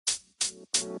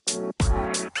What's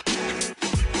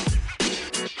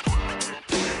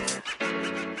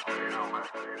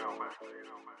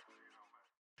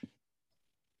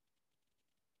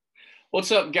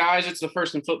up, guys? It's the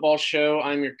First and Football Show.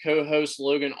 I'm your co-host,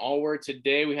 Logan Allworth.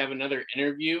 Today, we have another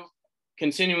interview.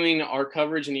 Continuing our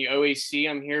coverage in the OAC,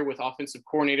 I'm here with offensive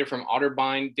coordinator from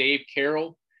Otterbein, Dave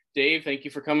Carroll. Dave, thank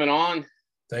you for coming on.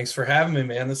 Thanks for having me,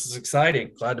 man. This is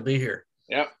exciting. Glad to be here.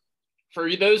 Yep.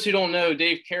 For those who don't know,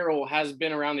 Dave Carroll has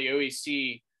been around the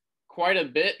OAC quite a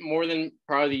bit, more than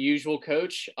probably the usual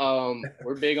coach.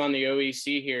 We're big on the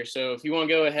OAC here. So if you want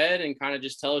to go ahead and kind of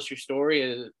just tell us your story.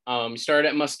 You started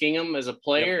at Muskingum as a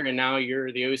player, and now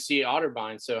you're the OC at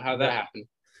Otterbein. So how'd that happen?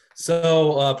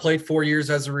 So played 4 years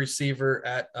as a receiver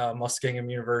at Muskingum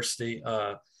University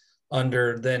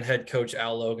under then head coach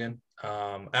Al Logan.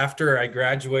 After I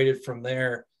graduated from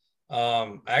there,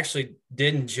 I actually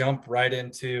didn't jump right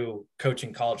into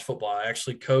coaching college football. I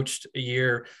actually coached a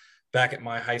year back at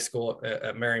my high school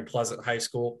at Marion Pleasant High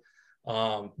School.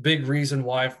 Big reason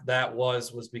why that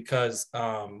was because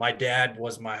my dad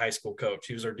was my high school coach.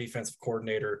 He was our defensive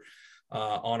coordinator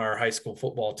on our high school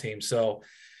football team. So,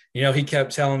 he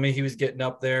kept telling me he was getting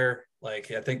up there.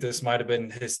 Like, I think this might've been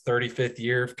his 35th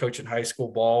year of coaching high school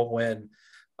ball when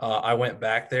I went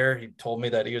back there. He told me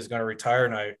that he was going to retire,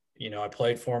 and I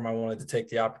played for him. I wanted to take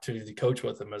the opportunity to coach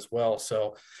with him as well.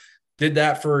 So did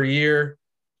that for a year.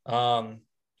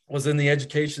 Was in the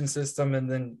education system. And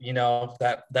then,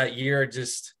 that year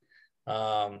just,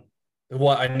 I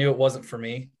knew it wasn't for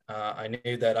me. I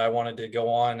knew that I wanted to go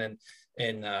on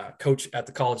and coach at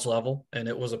the college level. And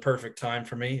it was a perfect time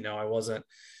for me. I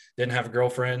didn't have a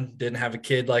girlfriend, didn't have a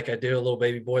kid like I do, a little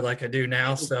baby boy like I do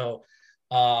now. So,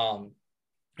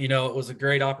 it was a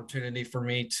great opportunity for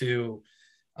me to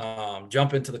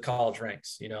jump into the college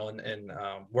ranks, and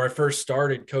where I first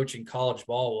started coaching college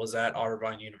ball was at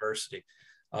Otterbein University.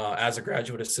 As a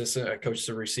graduate assistant, I coached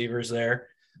the receivers there.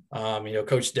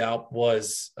 Coach Daup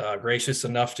was gracious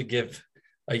enough to give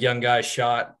a young guy a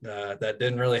shot that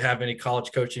didn't really have any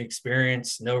college coaching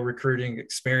experience, no recruiting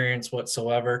experience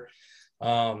whatsoever.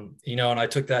 And I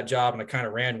took that job and I kind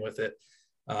of ran with it.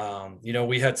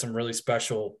 We had some really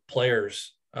special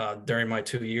players during my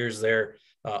 2 years there.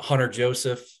 Hunter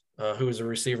Joseph, who was a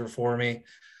receiver for me,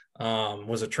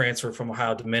 was a transfer from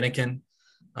Ohio Dominican.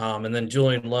 And then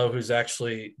Julian Lowe, who's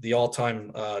actually the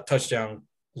all-time touchdown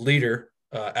leader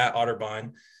at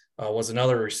Otterbein, was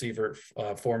another receiver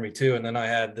for me too. And then I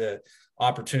had the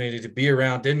opportunity to be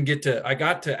around. I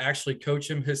got to actually coach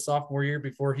him his sophomore year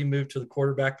before he moved to the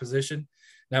quarterback position. And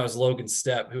that was Logan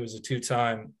Stepp, who was a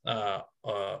two-time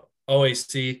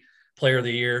OAC Player of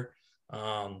the Year.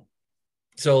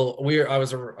 So I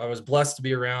was blessed to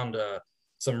be around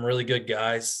some really good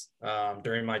guys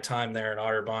during my time there in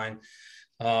Otterbein.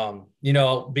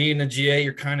 Being a GA,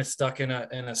 you're kind of stuck in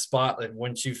a spot that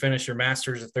once you finish your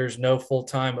master's, if there's no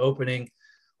full-time opening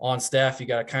on staff, you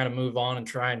got to kind of move on and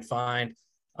try and find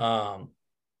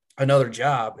another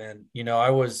job. And,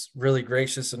 I was really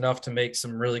gracious enough to make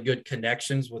some really good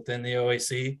connections within the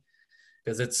OAC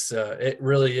because it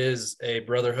really is a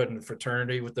brotherhood and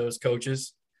fraternity with those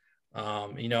coaches.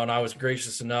 And I was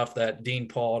gracious enough that Dean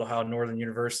Paul at Ohio Northern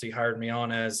University hired me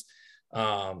on as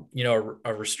a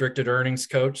restricted earnings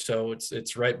coach. So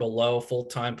it's right below a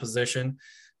full-time position.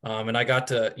 And I got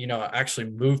to,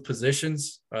 actually move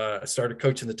positions. I started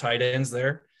coaching the tight ends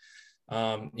there.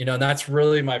 And that's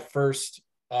really my first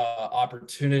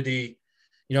opportunity.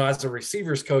 As a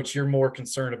receivers coach, you're more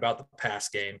concerned about the pass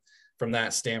game from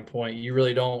that standpoint. You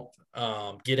really don't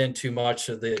get into much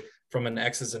of from an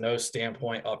X's and O's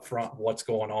standpoint up front, what's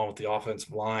going on with the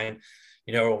offensive line.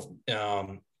 You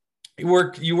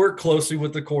work closely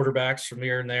with the quarterbacks from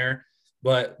here and there,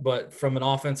 but from an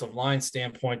offensive line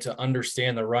standpoint, to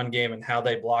understand the run game and how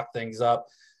they block things up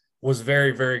was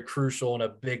very, very crucial and a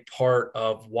big part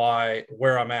of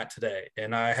where I'm at today.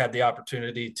 And I had the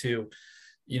opportunity to,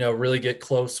 really get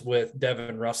close with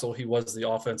Devin Russell. He was the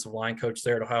offensive line coach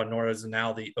there at Ohio Northern and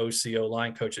now the OCO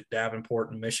line coach at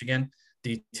Davenport in Michigan,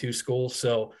 D2 school.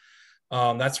 So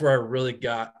that's where I really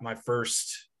got my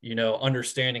first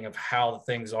understanding of how the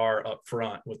things are up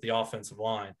front with the offensive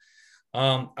line.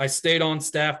 I stayed on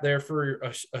staff there for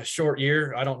a short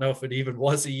year. I don't know if it even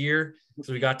was a year.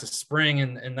 So we got to spring,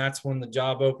 and that's when the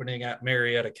job opening at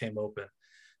Marietta came open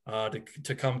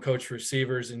to come coach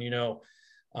receivers. And,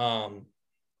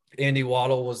 Andy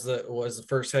Waddle was the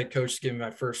first head coach to give me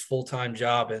my first full-time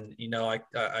job. And,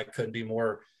 I couldn't be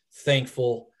more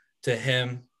thankful to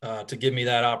him to give me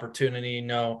that opportunity.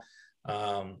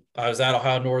 I was at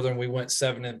Ohio Northern. We went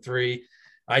 7-3.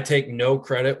 I take no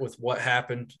credit with what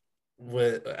happened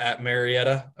at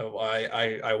Marietta.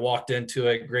 I walked into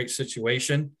a great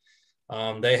situation.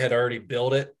 They had already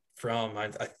built it from, I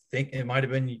think it might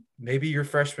have been maybe your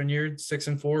freshman year,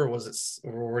 6-4, or was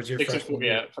your 6-4, freshman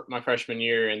year? yeah, my freshman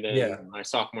year, and then Yeah, my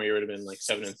sophomore year would have been like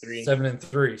 7-3.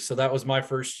 7-3. So that was my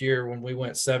first year when we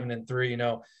went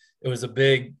 7-3. It was a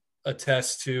big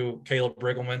attest to Caleb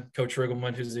Riggleman, Coach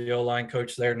Riggleman, who's the O-line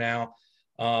coach there now.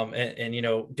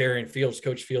 And Darian Fields,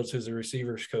 Coach Fields, who's the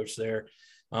receivers coach there.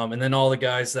 And then all the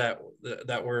guys that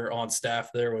were on staff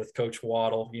there with Coach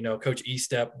Waddle. Coach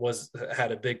Estep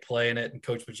had a big play in it, and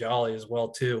Coach Bajali as well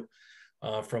too,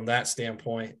 from that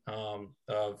standpoint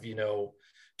of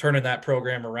turning that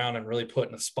program around and really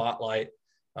putting a spotlight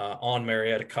on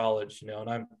Marietta College. And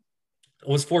I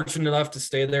was fortunate enough to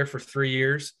stay there for 3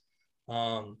 years.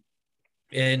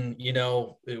 And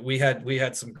we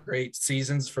had some great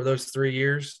seasons for those 3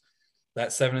 years.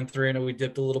 That 7-3, I know we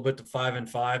dipped a little bit to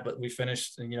 5-5, but we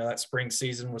finished, and that spring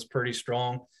season was pretty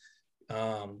strong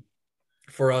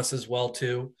for us as well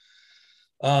too.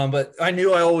 But I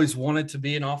knew I always wanted to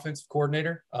be an offensive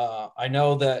coordinator. I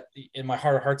know that in my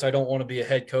heart of hearts, I don't want to be a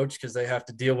head coach because they have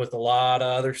to deal with a lot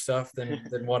of other stuff than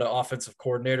what an offensive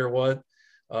coordinator would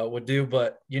do.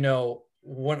 But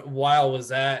while I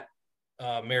was at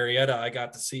Marietta, I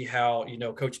got to see how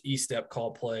Coach Estep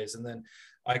called plays, and then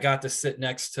I got to sit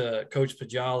next to Coach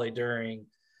Pajali during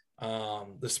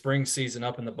the spring season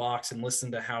up in the box and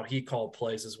listen to how he called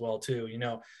plays as well too.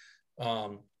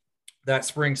 That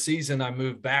spring season, I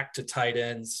moved back to tight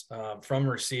ends from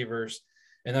receivers,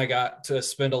 and I got to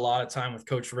spend a lot of time with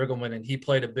Coach Riggleman, and he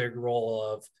played a big role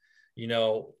of,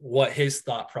 what his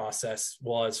thought process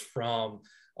was from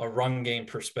a run game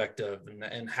perspective,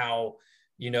 and how,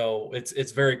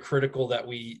 it's very critical that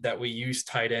we use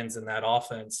tight ends in that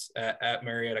offense at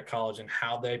Marietta College, and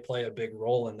how they play a big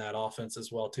role in that offense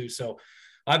as well too. So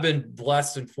I've been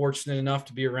blessed and fortunate enough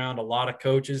to be around a lot of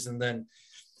coaches. And then,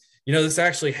 this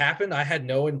actually happened. I had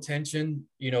no intention,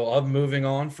 of moving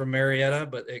on from Marietta,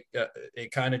 but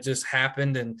it kind of just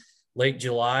happened in late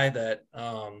July that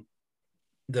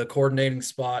the coordinating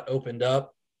spot opened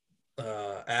up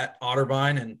at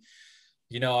Otterbein. And,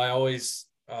 I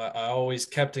always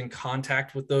kept in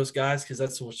contact with those guys, because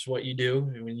that's what you do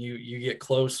when you get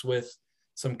close with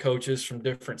some coaches from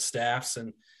different staffs,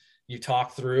 and you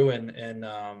talk through and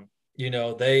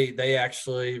they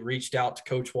actually reached out to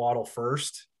Coach Waddle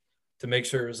first to make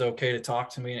sure it was okay to talk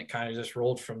to me. And it kind of just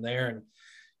rolled from there. And,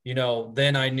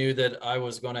 then I knew that I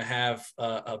was going to have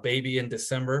a baby in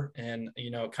December, and,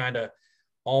 it kind of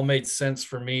all made sense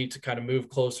for me to kind of move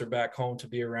closer back home to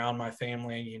be around my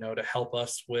family, to help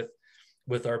us with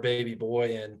our baby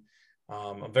boy. And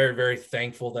I'm very, very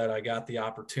thankful that I got the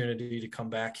opportunity to come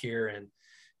back here. And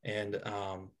it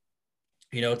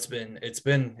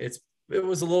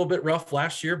was a little bit rough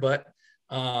last year, but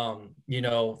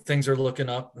things are looking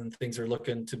up, and things are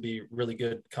looking to be really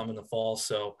good coming the fall.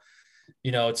 So,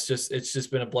 it's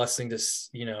just been a blessing to,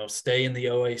 stay in the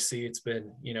OAC. It's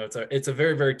been, it's a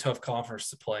very, very tough conference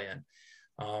to play in.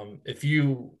 If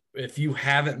you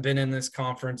haven't been in this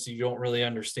conference, you don't really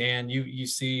understand. You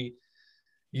see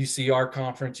our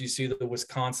conference, you see the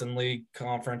Wisconsin League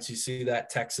conference, you see that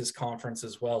Texas conference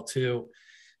as well too.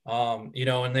 And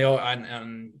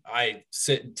I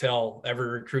sit and tell every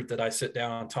recruit that I sit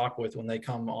down and talk with when they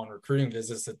come on recruiting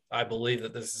visits that I believe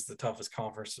that this is the toughest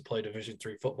conference to play Division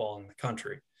III football in the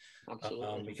country.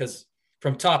 Absolutely. Because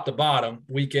from top to bottom,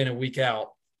 week in and week out,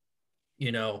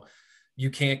 you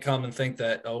can't come and think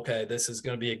that, okay, this is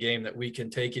going to be a game that we can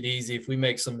take it easy. If we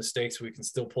make some mistakes, we can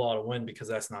still pull out a win, because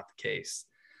that's not the case.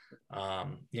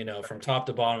 From top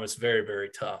to bottom, it's very, very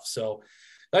tough. So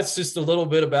that's just a little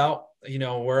bit about,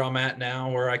 where I'm at now,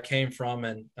 where I came from.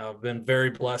 And I've been very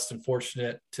blessed and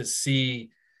fortunate to see,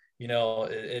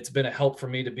 it's been a help for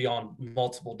me to be on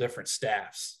multiple different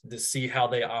staffs, to see how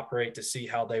they operate, to see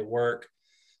how they work,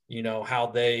 how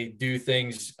they do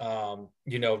things,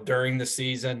 during the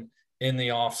season, in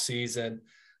the off season,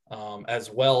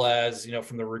 as well as,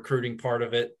 from the recruiting part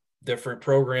of it. Different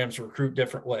programs recruit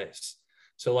different ways.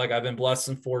 So I've been blessed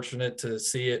and fortunate to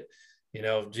see it,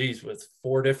 with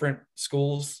 4 different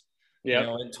schools,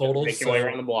 in total. Making way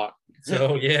around the block.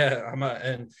 So yeah,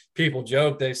 and people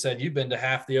joke, they said, you've been to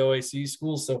half the OAC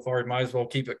schools so far, you might as well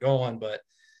keep it going. But,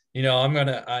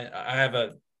 I have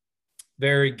a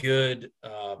very good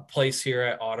place here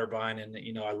at Otterbein,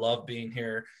 and, I love being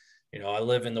here. I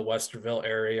live in the Westerville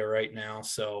area right now.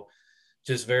 So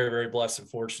just very, very blessed and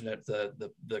fortunate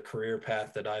the career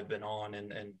path that I've been on,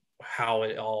 and how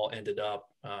it all ended up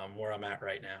where I'm at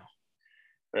right now.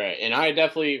 Right. And I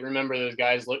definitely remember those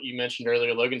guys you mentioned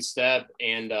earlier, Logan Stepp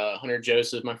and Hunter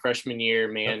Joseph, my freshman year.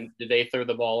 Man, did they throw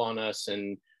the ball on us?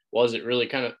 And was it really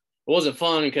it wasn't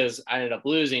fun because I ended up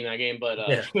losing that game, but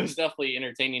Yeah. it was definitely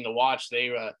entertaining to watch. They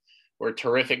were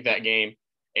terrific that game.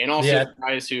 And also,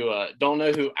 guys who don't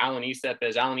know who Alan Estep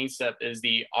is, Alan Estep is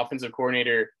the offensive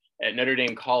coordinator at Notre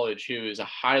Dame College, who is a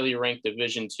highly ranked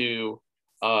Division II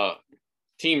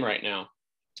team right now.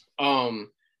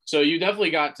 So you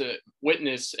definitely got to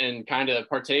witness and kind of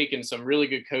partake in some really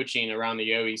good coaching around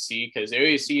the OEC, because the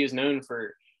OEC is known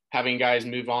for having guys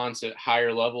move on to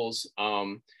higher levels,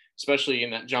 especially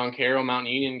in that John Carroll,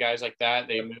 Mountain Union, guys like that.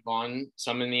 They move on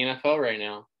some in the NFL right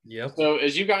now. Yep. So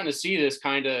as you've gotten to see this,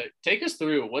 kind of take us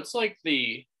through what's kind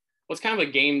of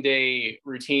a game day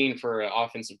routine for an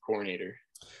offensive coordinator?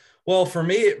 Well, for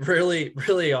me, it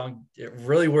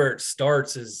really where it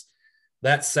starts is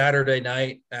that Saturday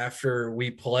night after we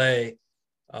play.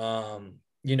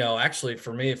 Actually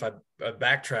for me, if I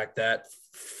backtrack that,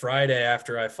 Friday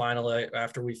after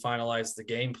we finalize the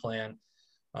game plan,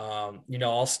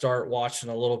 I'll start watching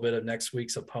a little bit of next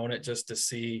week's opponent just to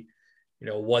see,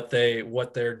 what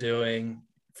they're doing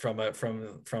from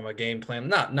a game plan.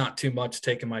 Not too much,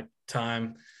 taking my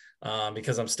time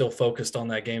because I'm still focused on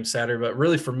that game Saturday. But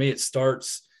really for me, it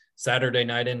starts Saturday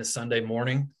night into Sunday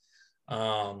morning.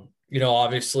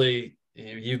 Obviously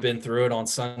you've been through it on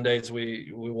Sundays.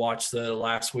 We watch the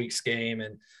last week's game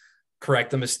and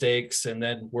correct the mistakes, and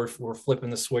then we're flipping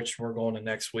the switch and we're going to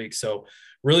next week. So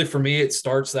really for me, it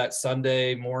starts that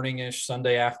Sunday morning-ish,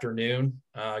 Sunday afternoon,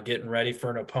 getting ready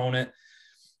for an opponent.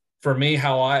 For me,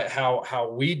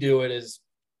 how we do it is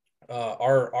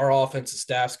our offensive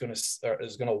staff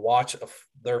is going to watch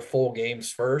their full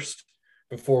games first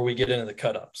before we get into the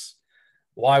cut-ups.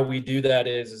 Why we do that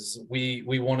is we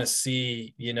want to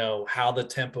see, how the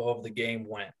tempo of the game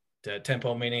went.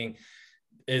 Tempo meaning,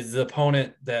 is the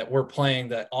opponent that we're playing,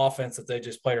 that offense that they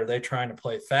just played, are they trying to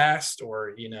play fast?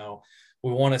 Or,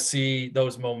 we want to see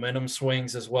those momentum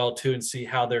swings as well too, and see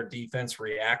how their defense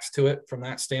reacts to it from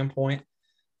that standpoint.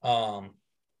 And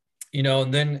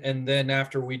then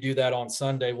after we do that on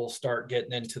Sunday, we'll start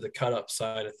getting into the cut up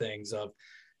side of things of,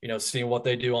 seeing what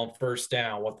they do on first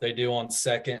down, what they do on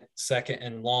second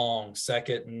and long,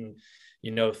 second and,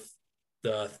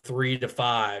 the 3 to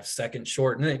 5, second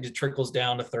short, and then it trickles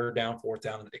down to third down, fourth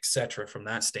down, et cetera, from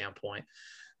that standpoint.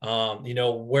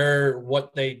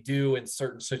 What they do in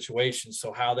certain situations.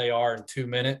 So how they are in 2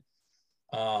 minute,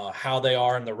 how they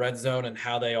are in the red zone, and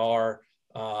how they are,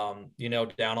 down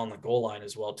on the goal line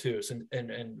as well too. So,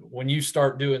 and when you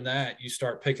start doing that, you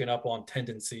start picking up on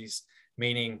tendencies,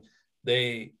 meaning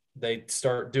they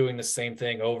start doing the same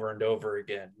thing over and over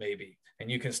again, maybe. And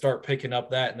you can start picking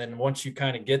up that. And then once you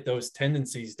kind of get those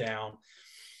tendencies down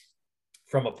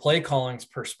from a play calling's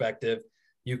perspective,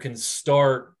 you can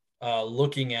start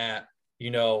looking at,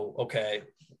 okay,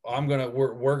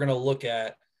 we're going to look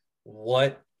at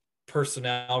what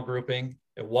personnel grouping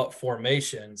and what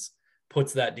formations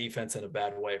puts that defense in a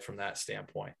bad way from that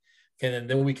standpoint. And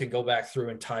then we can go back through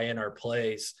and tie in our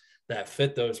plays that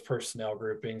fit those personnel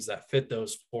groupings, that fit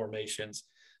those formations.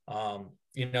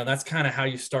 That's kind of how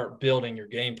you start building your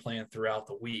game plan throughout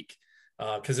the week,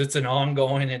 because it's an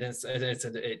ongoing, and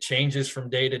it changes from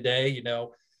day to day.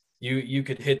 You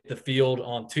could hit the field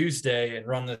on Tuesday and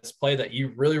run this play that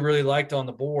you really, really liked on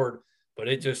the board, but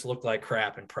it just looked like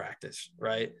crap in practice,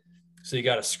 right? So you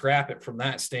got to scrap it from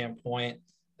that standpoint,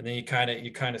 and then you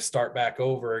kind of start back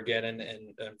over again,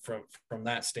 and from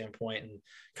that standpoint, and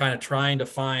kind of trying to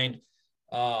find,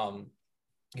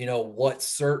 what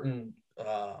certain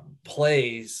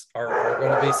plays are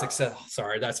going to be successful.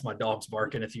 Sorry, that's my dogs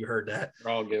barking. If you heard that,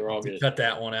 we're all good. Cut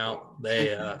that one out.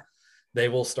 They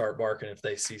will start barking if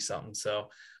they see something. So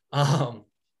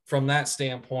from that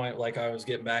standpoint, like I was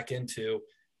getting back into,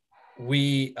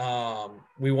 we want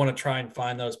to try and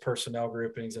find those personnel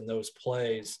groupings and those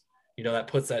plays, that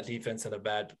puts that defense in a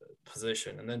bad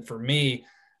position. And then for me,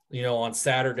 on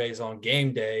Saturdays on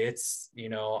game day, it's,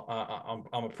 I'm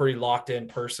a pretty locked in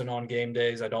person on game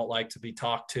days. I don't like to be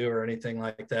talked to or anything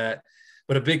like that.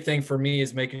 But a big thing for me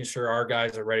is making sure our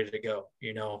guys are ready to go.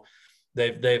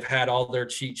 They've had all their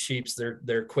cheat sheets,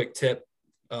 their quick tip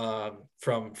from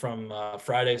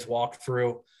Friday's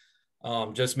walkthrough.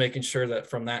 Just making sure that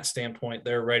from that standpoint,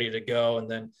 they're ready to go. And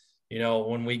then,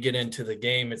 when we get into the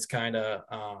game, it's kind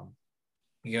of,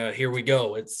 here we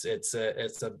go. It's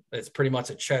pretty much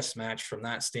a chess match from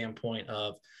that standpoint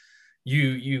of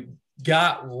you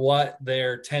got what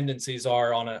their tendencies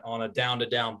are on a down to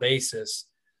down basis,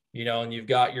 and you've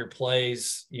got your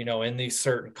plays, in these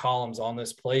certain columns on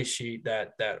this play sheet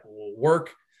that will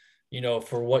work,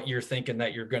 for what you're thinking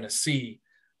that you're going to see.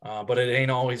 but it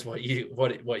ain't always what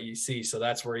you see. So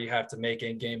that's where you have to make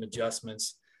in-game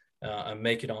adjustments and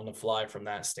make it on the fly from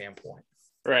that standpoint.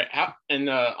 Right.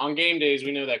 On game days,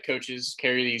 we know that coaches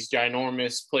carry these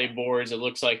ginormous play boards. It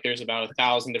looks like there's about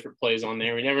 1,000 different plays on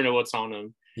there. We never know what's on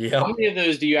them. Yeah. How many of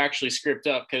those do you actually script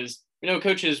up? Because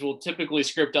coaches will typically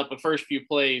script up the first few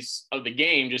plays of the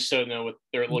game just so they know what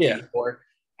they're looking for.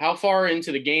 How far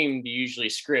into the game do you usually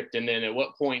script? And then at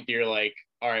what point do you like,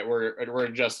 all right, we're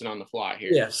adjusting on the fly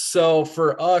here? Yeah. So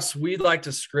for us, we'd like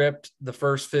to script the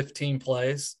first 15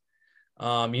 plays.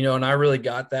 And I really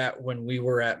got that when we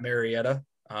were at Marietta,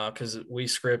 because we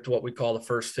script what we call the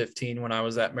first 15 when I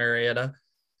was at Marietta.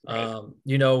 Right.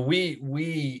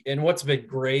 We and what's been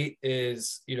great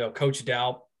is, Coach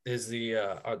Daup is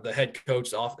the head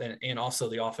coach and also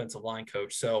the offensive line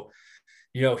coach. So,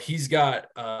 he's got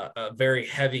a very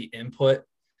heavy input,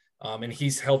 and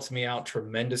he's helped me out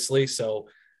tremendously. So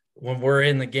when we're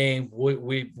in the game,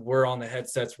 we're on the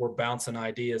headsets, we're bouncing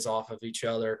ideas off of each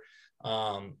other.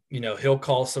 He'll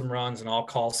call some runs and I'll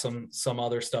call some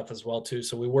other stuff as well too.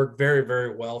 So we work very,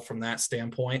 very well from that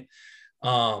standpoint.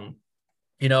 And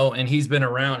he's been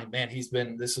around, man,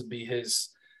 this would be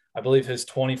I believe his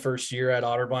 21st year at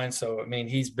Otterbein. So, I mean,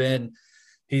 he's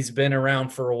been around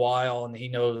for a while, and he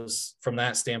knows from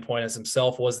that standpoint, as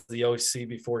himself was the OC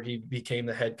before he became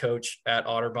the head coach at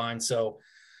Otterbein. So,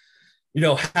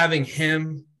 having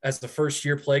him as the first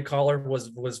year play caller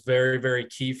was very, very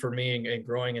key for me in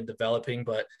growing and developing.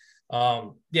 But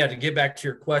to get back to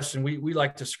your question, we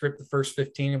like to script the first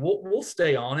 15, and we'll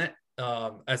stay on it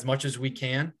as much as we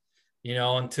can,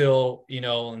 until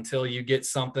you get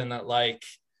something that, like,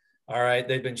 all right,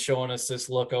 they've been showing us this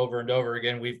look over and over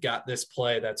again. We've got this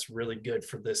play that's really good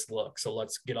for this look. So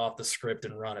let's get off the script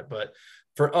and run it. But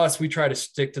for us, we try to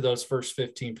stick to those first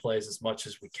 15 plays as much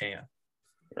as we can.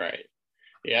 Right.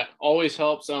 Yeah, always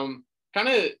helps. Kind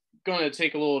of going to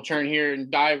take a little turn here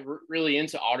and dive really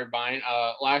into Otterbein.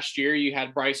 Last year, you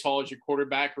had Bryce Hall as your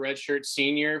quarterback, redshirt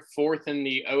senior, 4th in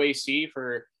the OAC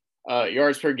for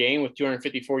yards per game with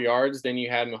 254 yards. Then you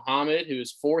had Muhammad, who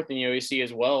was 4th in the OAC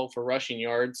as well for rushing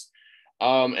yards.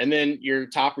 And then your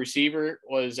top receiver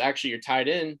was actually your tight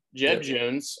end, Jeb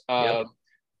Jones,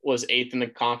 was 8th in the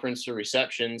conference for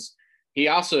receptions. He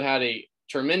also had a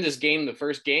tremendous game the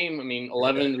first game. I mean,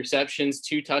 11 receptions,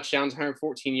 2 touchdowns,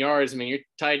 114 yards. I mean, your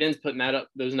tight end's putting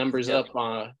those numbers up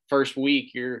first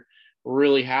week. You're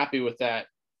really happy with that.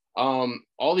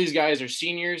 All these guys are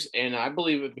seniors, and I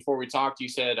believe before we talked, you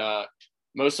said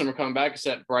most of them are coming back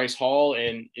except Bryce Hall.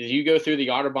 And as you go through the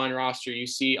Otterbein roster, you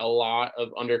see a lot of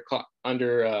under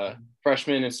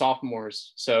freshmen and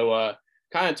sophomores. So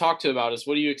kind of talk about us.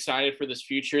 What are you excited for this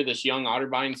future, this young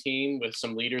Otterbein team with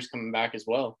some leaders coming back as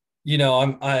well?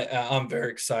 I'm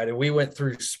very excited. We went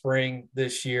through spring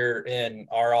this year, and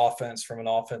our offense, from an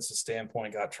offensive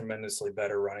standpoint, got tremendously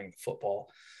better running the football.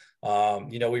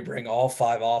 We bring all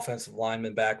 5 offensive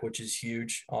linemen back, which is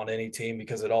huge on any team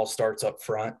because it all starts up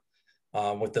front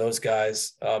with those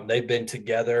guys. They've been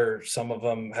together. Some of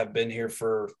them have been here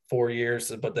for 4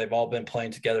 years, but they've all been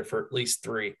playing together for at least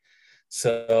 3.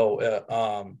 So,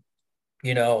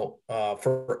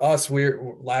 for us,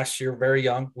 we're last year very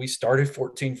young. We started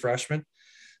 14 freshmen.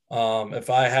 If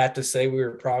I had to say, we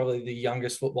were probably the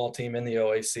youngest football team in the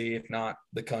OAC, if not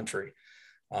the country.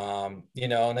 And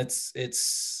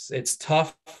it's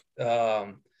tough,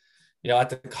 at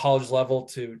the college level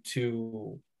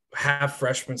to have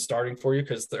freshmen starting for you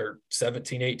because they're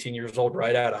 17, 18 years old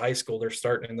right out of high school. They're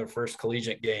starting in their first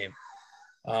collegiate game.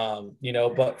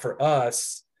 But for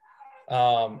us,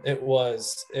 it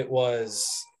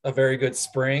was a very good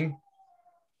spring.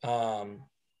 And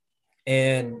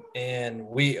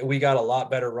we got a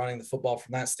lot better running the football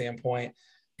from that standpoint,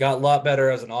 got a lot better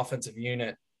as an offensive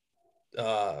unit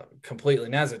completely.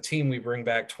 And as a team, we bring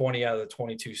back 20 out of the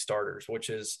 22 starters, which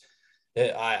is,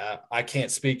 I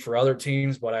can't speak for other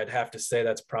teams, but I'd have to say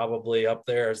that's probably up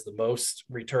there as the most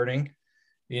returning,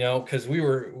 because we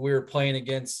were playing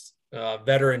against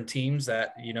veteran teams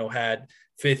that, had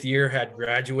 5th year, had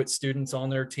graduate students on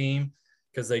their team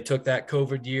because they took that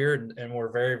COVID year and were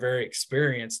very, very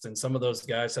experienced. And some of those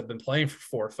guys have been playing for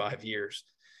 4 or 5 years.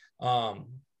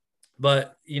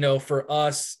 But, for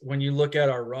us, when you look at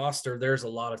our roster, there's a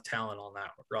lot of talent on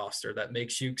that roster that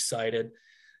makes you excited,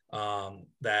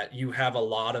 that you have a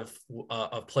lot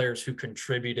of players who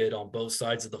contributed on both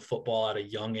sides of the football at a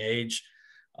young age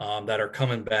that are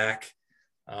coming back.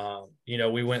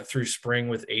 We went through spring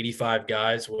with 85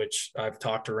 guys, which I've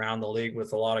talked around the league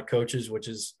with a lot of coaches, which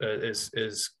is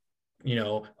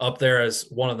up there as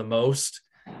one of the most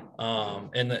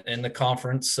in the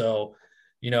conference. So,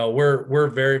 we're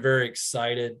very, very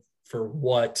excited for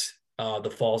what the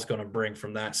fall is going to bring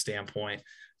from that standpoint.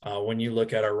 When you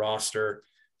look at our roster,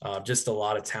 just a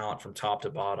lot of talent from top to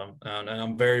bottom. And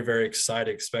I'm very, very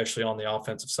excited, especially on the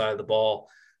offensive side of the ball.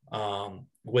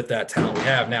 With that talent we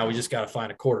have now, we just got to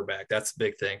find a quarterback. That's the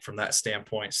big thing from that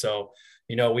standpoint. So,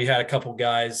 we had a couple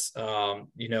guys,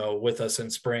 with us in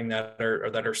spring that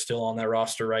are still on that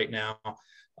roster right now,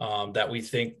 that we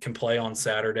think can play on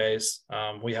Saturdays.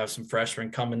 We have some freshmen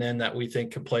coming in that we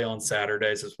think can play on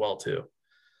Saturdays as well too.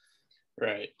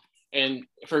 Right. And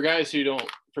for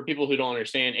people who don't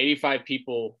understand,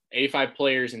 85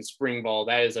 players in spring ball,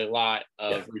 that is a lot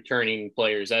of returning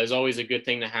players. That is always a good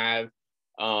thing to have.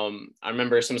 I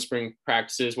remember some spring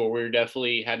practices where we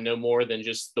definitely had no more than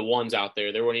just the ones out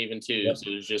there. There weren't even twos.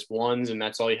 It was just ones, and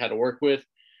that's all you had to work with.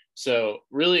 So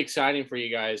really exciting for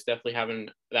you guys, definitely having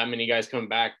that many guys coming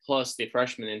back, plus the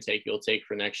freshman intake you'll take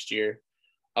for next year.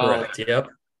 Correct.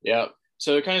 Yep.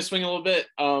 So to kind of swing a little bit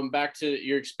back to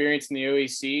your experience in the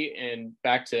OAC and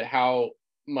back to how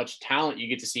much talent you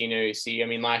get to see in OAC. I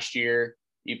mean, last year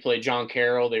you played John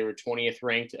Carroll. They were 20th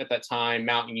ranked at that time.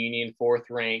 Mountain Union, 4th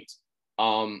ranked.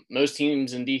 Most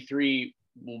teams in D3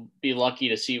 will be lucky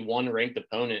to see one ranked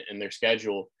opponent in their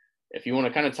schedule. If you want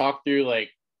to kind of talk through, like,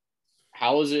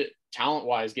 how is it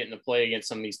talent-wise getting to play against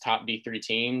some of these top D3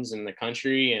 teams in the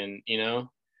country and,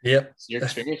 Yep. your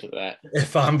experience with that?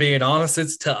 If I'm being honest,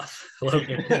 it's tough.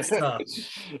 Logan, it's tough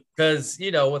because,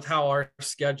 with how our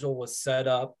schedule was set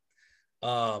up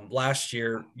last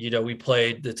year, we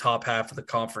played the top half of the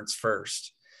conference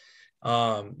first.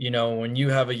 When you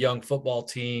have a young football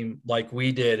team like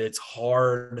we did, it's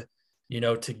hard,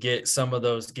 to get some of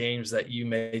those games that you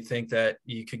may think that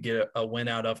you could get a win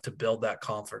out of to build that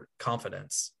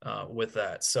confidence with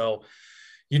that. So,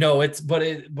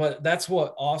 but that's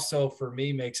what also for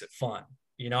me makes it fun.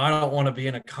 I don't want to be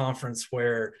in a conference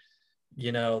where,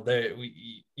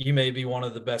 you may be one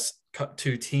of the best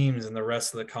 2 teams and the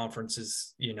rest of the conference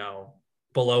is,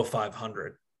 below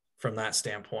 500 from that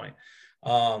standpoint.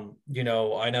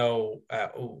 I know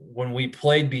when we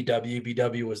played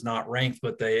BW was not ranked,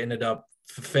 but they ended up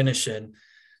finishing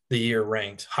the year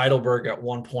ranked. Heidelberg at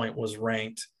one point was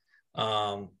ranked.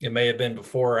 It may have been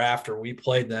before or after we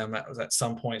played them at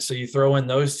some point. So you throw in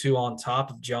those 2 on top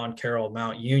of John Carroll,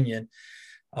 Mount Union.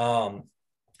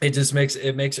 It just makes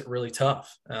it really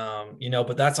tough.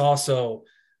 But that's also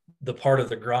the part of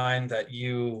the grind that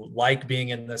you like being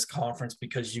in this conference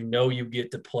because you get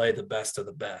to play the best of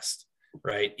the best.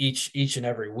 Right. Each and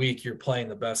every week you're playing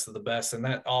the best of the best. And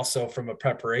that also from a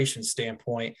preparation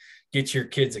standpoint, gets your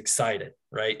kids excited,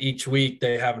 right? Each week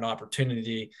they have an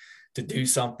opportunity to do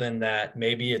something that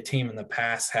maybe a team in the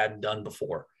past hadn't done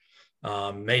before.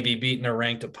 Maybe beating a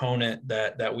ranked opponent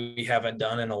that we haven't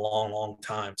done in a long, long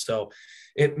time. So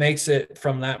it makes it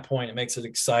from that point, it makes it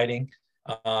exciting.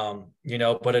 But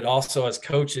it also, as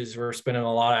coaches, we're spending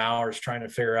a lot of hours trying to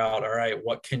figure out, all right,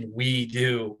 what can we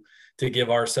do to give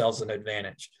ourselves an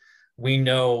advantage? We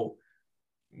know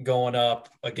going up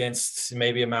against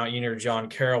maybe a Mount Union or John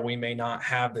Carroll, we may not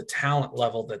have the talent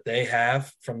level that they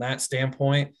have from that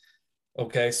standpoint.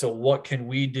 Okay, so what can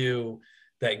we do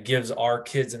that gives our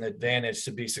kids an advantage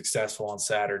to be successful on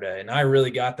Saturday? And I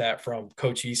really got that from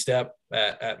Coach Estep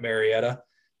at Marietta.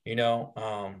 We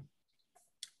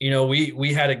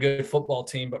had a good football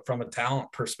team, but from a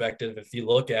talent perspective, if you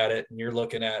look at it and you're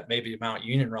looking at maybe a Mount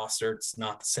Union roster, it's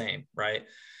not the same, right?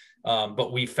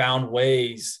 But we found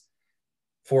ways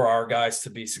for our guys to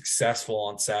be successful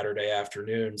on Saturday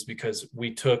afternoons because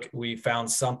we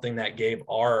found something that gave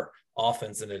our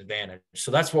offense an advantage.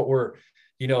 So that's what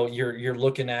you're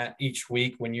looking at each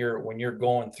week when you're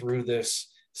going through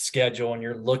this schedule and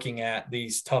you're looking at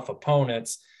these tough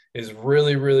opponents is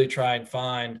really, really try and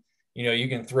find, you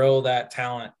can throw that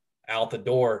talent out the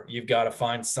door. You've got to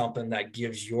find something that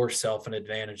gives yourself an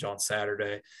advantage on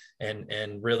Saturday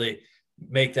and really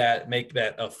make that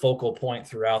a focal point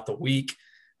throughout the week.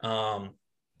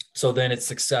 So then it's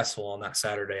successful on that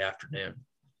Saturday afternoon.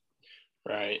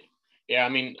 Right. Yeah. I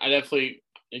mean,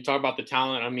 you talk about the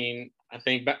talent. I mean, I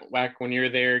think back when you were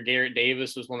there, Garrett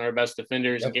Davis was one of our best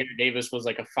defenders. Yep. And Garrett Davis was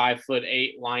like a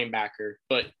 5'8" linebacker,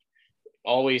 but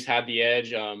always had the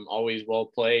edge, always well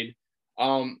played.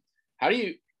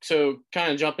 So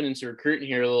kind of jumping into recruiting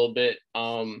here a little bit.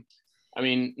 I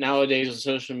mean, nowadays with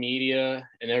social media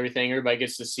and everything, everybody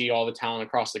gets to see all the talent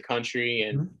across the country.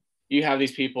 And you have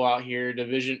these people out here,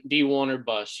 division D1 or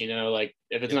bust, like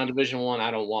if it's not Division I,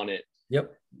 I don't want it.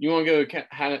 Yep. You want to go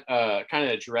kind of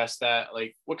address that?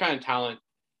 Like what kind of talent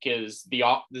does the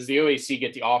OAC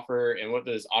get to offer, and what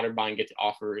does Otterbein get to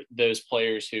offer those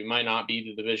players who might not be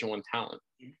the Division I talent?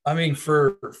 I mean,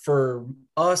 for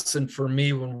us and for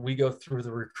me, when we go through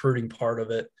the recruiting part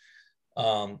of it,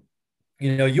 Um,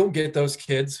 you'll get those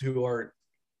kids who are,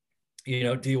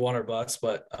 D1 or bust,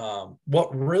 but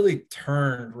what really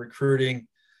turned recruiting,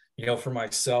 for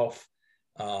myself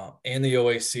and the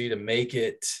OAC to make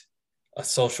it a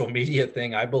social media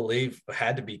thing, I believe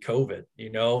had to be COVID,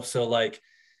 so like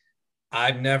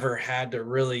I've never had to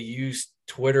really use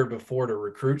Twitter before to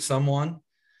recruit someone.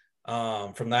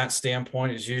 From that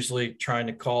standpoint, is usually trying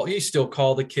to call. You still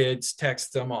call the kids,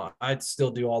 text them. I'd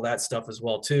still do all that stuff as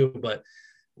well too. But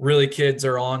really, kids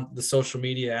are on the social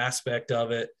media aspect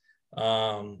of it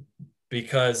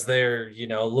because they're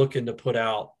looking to put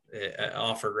out an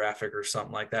offer graphic or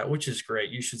something like that, which is great.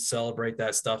 You should celebrate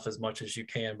that stuff as much as you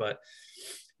can. But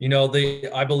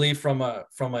I believe from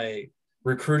a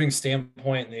recruiting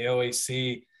standpoint in the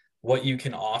OAC, what you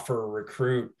can offer a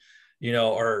recruit,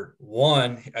 are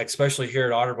one, especially here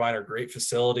at Otterbein, are great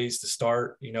facilities to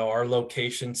start. Our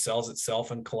location sells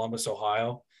itself in Columbus,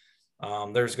 Ohio.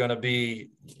 There's going to be,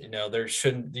 you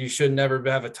should never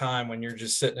have a time when you're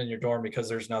just sitting in your dorm because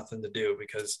there's nothing to do,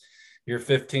 because you're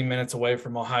 15 minutes away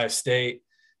from Ohio State.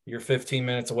 You're 15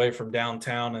 minutes away from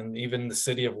downtown, and even the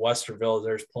city of Westerville,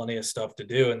 there's plenty of stuff to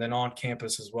do. And then on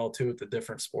campus as well, too, with the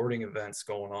different sporting events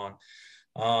going on.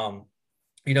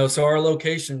 So our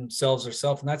location sells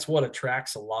itself, and that's what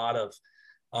attracts a lot of,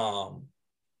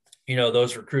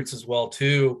 those recruits as well,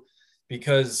 too,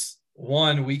 because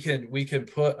one, we can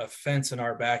put a fence in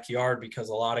our backyard because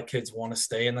a lot of kids want to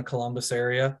stay in the Columbus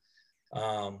area.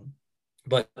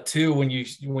 But two, when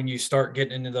you start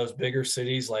getting into those bigger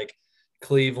cities like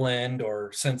Cleveland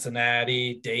or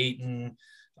Cincinnati, Dayton,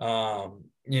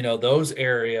 those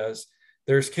areas,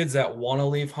 there's kids that want to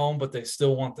leave home, but they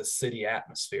still want the city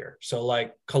atmosphere. So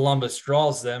like Columbus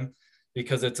draws them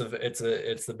because it's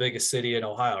the biggest city in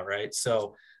Ohio, right?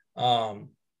 So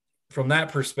from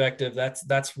that perspective,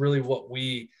 that's really what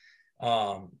we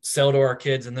sell to our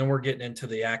kids. And then we're getting into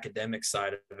the academic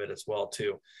side of it as well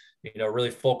too,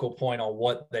 really focal point on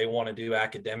what they want to do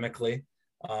academically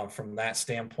from that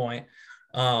standpoint.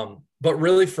 But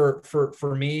really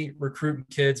for me, recruiting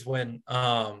kids, when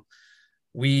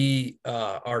we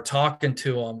are talking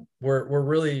to them, we're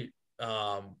really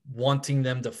wanting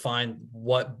them to find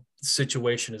what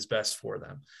situation is best for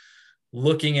them.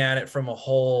 Looking at it from a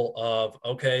whole of,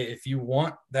 okay, if you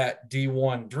want that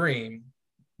D1 dream,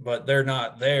 but they're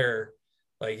not there,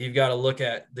 like you've got to look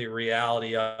at the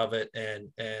reality of it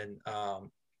and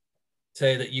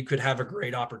say that you could have a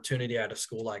great opportunity at a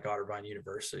school like Otterbein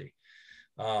University.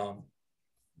 From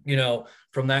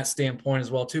that standpoint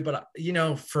as well too. But,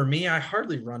 for me, I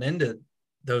hardly run into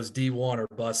those D1 or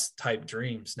bust type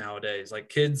dreams nowadays. Like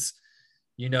kids,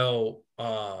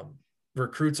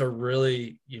 recruits are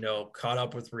really, caught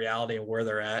up with reality and where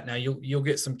they're at. Now you'll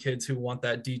get some kids who want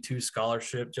that D2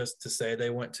 scholarship just to say they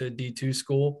went to a D2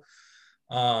 school.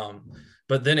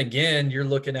 But then again, you're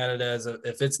looking at it as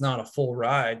if it's not a full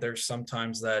ride, there's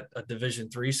sometimes that a Division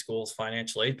III school's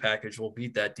financial aid package will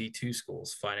beat that D2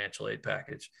 school's financial aid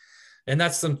package. And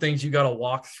that's some things you got to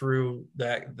walk through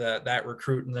that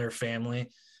recruit and their family,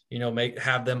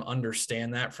 have them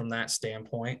understand that from that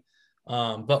standpoint.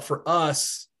 But for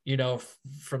us,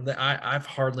 I've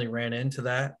hardly ran into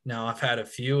that. Now I've had a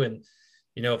few, and,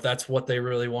 if that's what they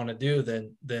really want to do,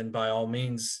 then by all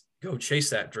means go chase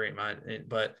that dream.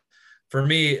 But for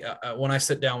me, when I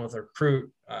sit down with a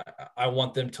recruit, I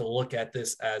want them to look at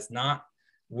this as not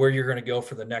where you're going to go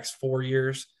for the next 4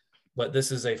 years, but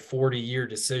this is a 40-year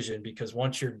decision, because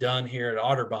once you're done here at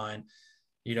Otterbein,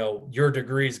 your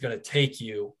degree is going to take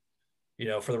you,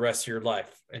 for the rest of your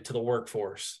life into the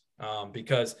workforce,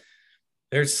 because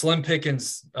there's slim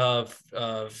pickings of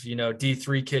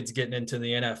D3 kids getting into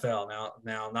the NFL.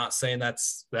 Now I'm not saying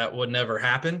that would never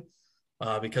happen,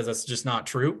 because that's just not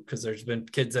true, because there's been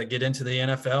kids that get into the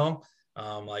NFL.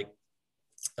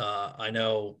 I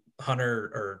know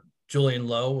Hunter or Julian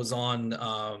Lowe was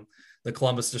on the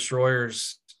Columbus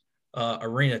Destroyers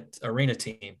arena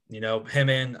team. Him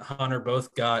and Hunter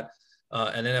both got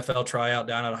an NFL tryout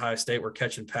down at Ohio State. We're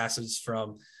catching passes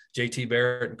from JT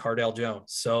Barrett and Cardale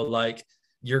Jones. So like,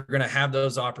 you're going to have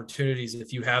those opportunities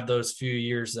if you have those few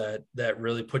years that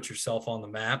really put yourself on the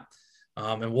map.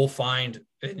 And we'll find,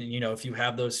 if you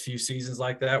have those few seasons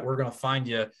like that, we're going to find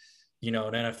you,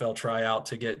 an NFL tryout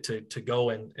to get to go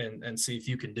and see if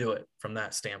you can do it from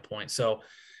that standpoint. So,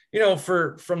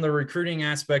 from the recruiting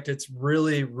aspect, it's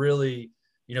really, really,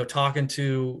 talking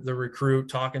to the recruit,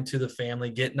 talking to the family,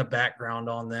 getting a background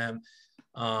on them.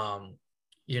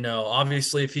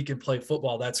 Obviously if he can play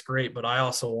football, that's great, but I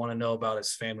also want to know about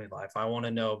his family life. I want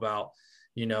to know about,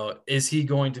 is he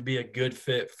going to be a good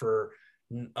fit for,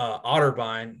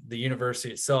 Otterbein, the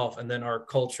university itself, and then our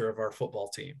culture of our football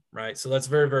team, right? So that's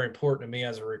very, very important to me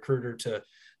as a recruiter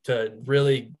to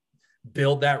really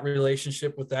build that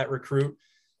relationship with that recruit,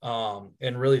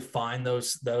 and really find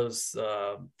those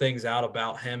things out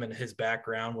about him and his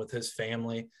background with his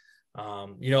family.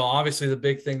 Obviously the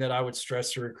big thing that I would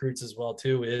stress to recruits as well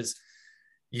too is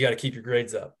you got to keep your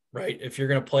grades up, right? If you're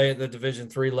going to play at the Division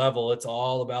III level, it's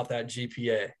all about that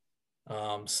GPA.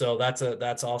 So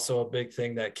that's also a big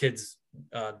thing that kids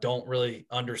don't really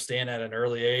understand at an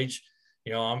early age.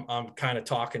 I'm kind of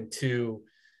talking to,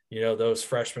 those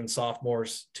freshmen,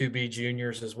 sophomores, to be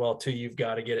juniors as well too. You've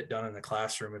got to get it done in the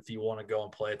classroom if you want to go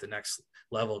and play at the next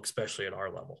level, especially at our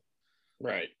level.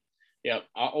 Right. Yeah.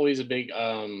 Always a big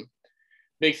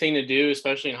thing to do,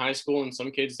 especially in high school. And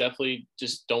some kids definitely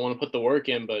just don't want to put the work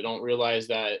in, but don't realize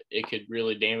that it could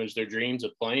really damage their dreams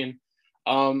of playing.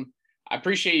 I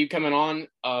appreciate you coming on.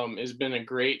 It's been a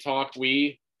great talk.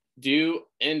 We do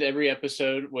end every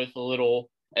episode with a little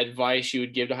advice you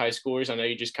would give to high schoolers. I know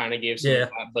you just kind of gave some of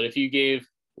that, but if you gave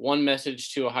one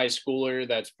message to a high schooler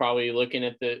that's probably looking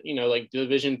at the, like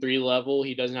Division III level,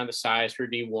 he doesn't have the size for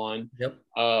D1. Yep.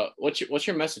 What's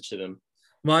your message to them?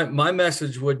 My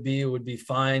message would be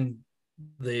find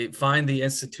the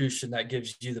institution that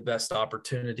gives you the best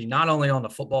opportunity, not only on the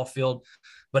football field,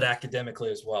 but academically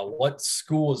as well. What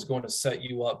school is going to set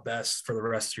you up best for the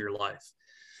rest of your life?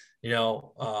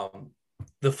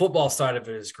 The football side of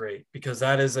it is great because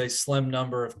that is a slim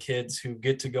number of kids who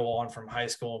get to go on from high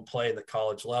school and play the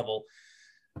college level.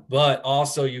 But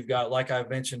also you've got, like I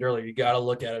mentioned earlier, you got to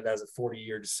look at it as a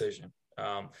 40-year decision.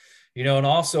 And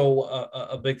also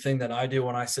a big thing that I do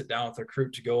when I sit down with a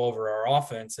recruit to go over our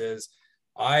offense is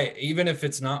even if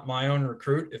it's not my own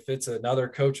recruit, if it's another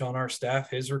coach on our staff,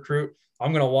 his recruit,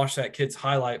 I'm going to watch that kid's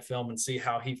highlight film and see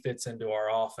how he fits into our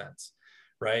offense.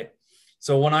 Right.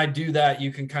 So when I do that,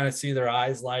 you can kind of see their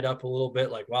eyes light up a little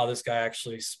bit like, wow, this guy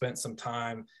actually spent some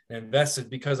time and invested,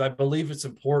 because I believe it's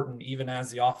important, even as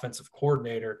the offensive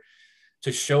coordinator,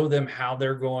 to show them how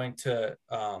they're going to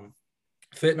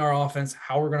fit in our offense,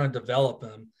 how we're going to develop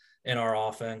them in our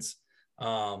offense,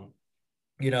 from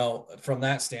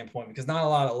that standpoint, because not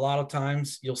a lot of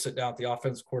times you'll sit down with the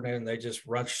offensive coordinator and they just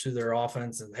rush through their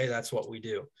offense and, hey, that's what we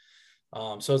do.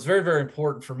 So it's very, very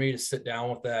important for me to sit down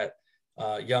with that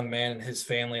young man and his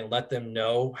family and let them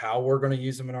know how we're going to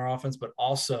use them in our offense, but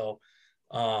also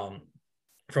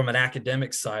from an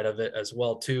academic side of it as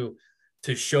well too,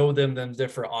 to show them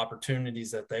different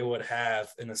opportunities that they would have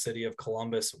in the city of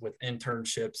Columbus with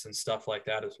internships and stuff like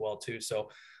that as well too. So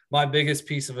my biggest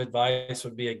piece of advice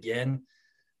would be, again,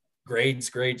 grades,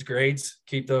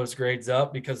 keep those grades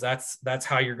up, because that's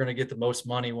how you're going to get the most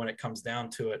money when it comes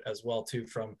down to it as well too,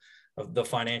 from the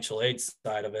financial aid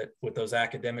side of it with those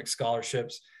academic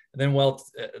scholarships. And then,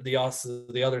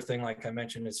 the other thing, like I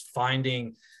mentioned, is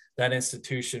finding that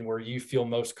institution where you feel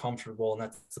most comfortable and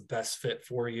that's the best fit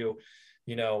for you.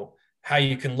 How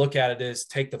you can look at it is,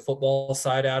 take the football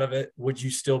side out of it. Would you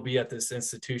still be at this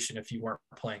institution if you weren't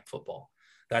playing football?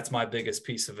 That's my biggest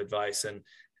piece of advice. And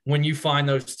when you find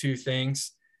those two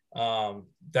things,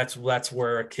 that's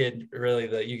where a kid really,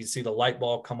 that you can see the light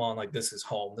bulb come on, like, this is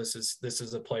home. This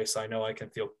is a place I know I can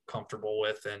feel comfortable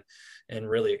with and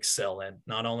really excel in,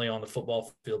 not only on the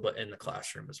football field, but in the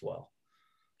classroom as well.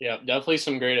 Yeah, definitely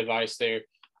some great advice there.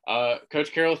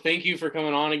 Coach Carroll, thank you for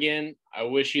coming on again. I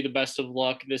wish you the best of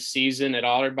luck this season at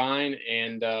Otterbein.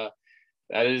 And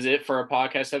that is it for our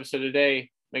podcast episode today.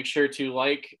 Make sure to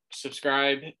like,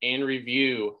 subscribe, and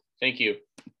review. Thank you.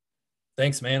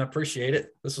 Thanks, man. I appreciate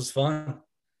it. This was fun.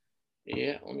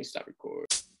 Yeah, let me stop recording.